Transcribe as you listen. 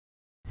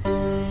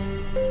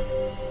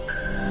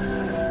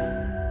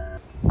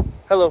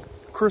Hello,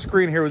 Chris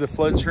Green here with the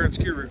Flood Insurance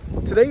Guru.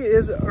 Today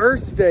is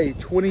Earth Day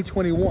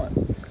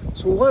 2021.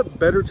 So what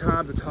better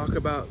time to talk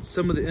about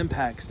some of the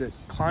impacts that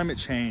climate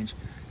change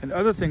and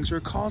other things are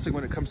causing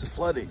when it comes to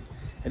flooding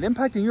and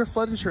impacting your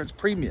flood insurance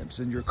premiums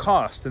and your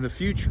cost in the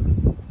future.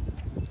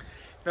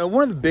 Now,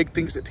 one of the big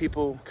things that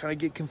people kind of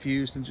get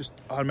confused and just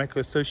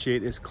automatically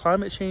associate is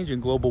climate change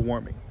and global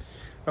warming.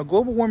 Now,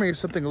 global warming is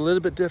something a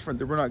little bit different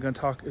that we're not going to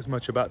talk as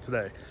much about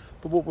today.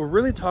 But what we're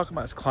really talking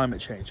about is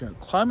climate change.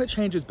 Climate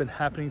change has been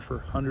happening for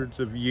hundreds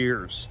of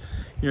years.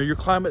 Your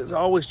climate is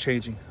always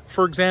changing.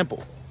 For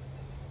example,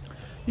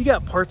 you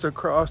got parts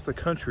across the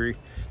country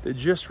that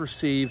just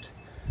received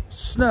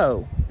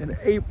snow in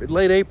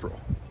late April.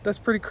 That's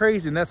pretty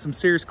crazy, and that's some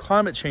serious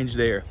climate change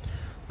there.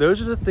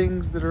 Those are the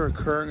things that are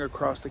occurring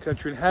across the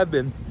country and have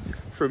been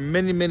for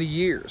many, many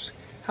years.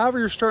 However,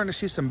 you're starting to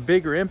see some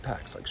bigger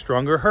impacts like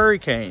stronger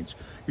hurricanes.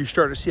 You're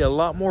starting to see a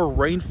lot more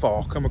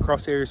rainfall come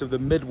across areas of the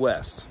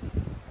Midwest.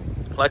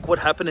 Like what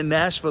happened in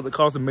Nashville that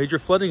caused a major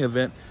flooding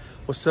event,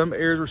 where some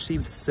areas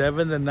received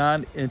 7 to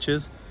 9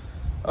 inches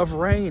of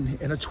rain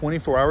in a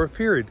 24-hour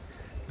period.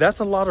 That's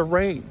a lot of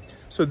rain.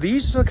 So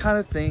these are the kind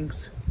of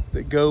things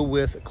that go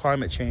with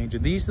climate change,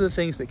 and these are the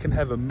things that can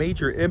have a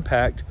major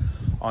impact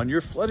on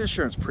your flood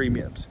insurance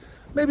premiums.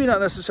 Maybe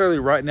not necessarily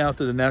right now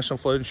through the National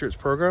Flood Insurance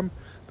Program,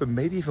 but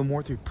maybe even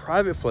more through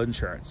private flood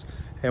insurance.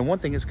 And one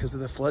thing is because of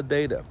the flood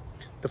data,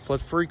 the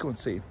flood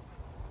frequency.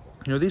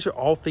 These are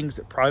all things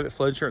that private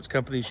flood insurance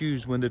companies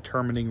use when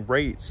determining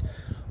rates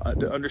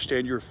to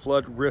understand your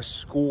flood risk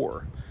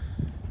score.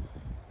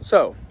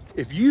 So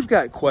if you've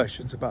got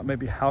questions about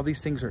maybe how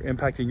these things are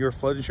impacting your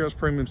flood insurance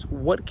premiums,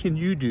 what can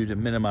you do to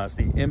minimize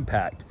the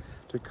impact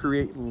to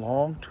create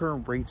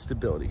long-term rate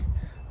stability?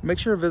 Make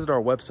sure to visit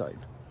our website,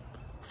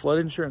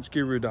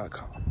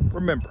 floodinsuranceguru.com.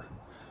 Remember,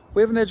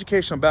 we have an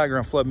educational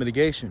background in flood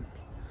mitigation,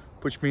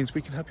 which means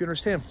we can help you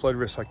understand flood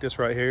risks like this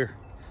right here,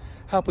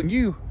 helping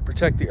you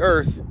protect the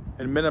earth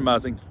and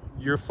minimizing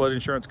your flood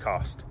insurance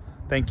cost.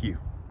 Thank you.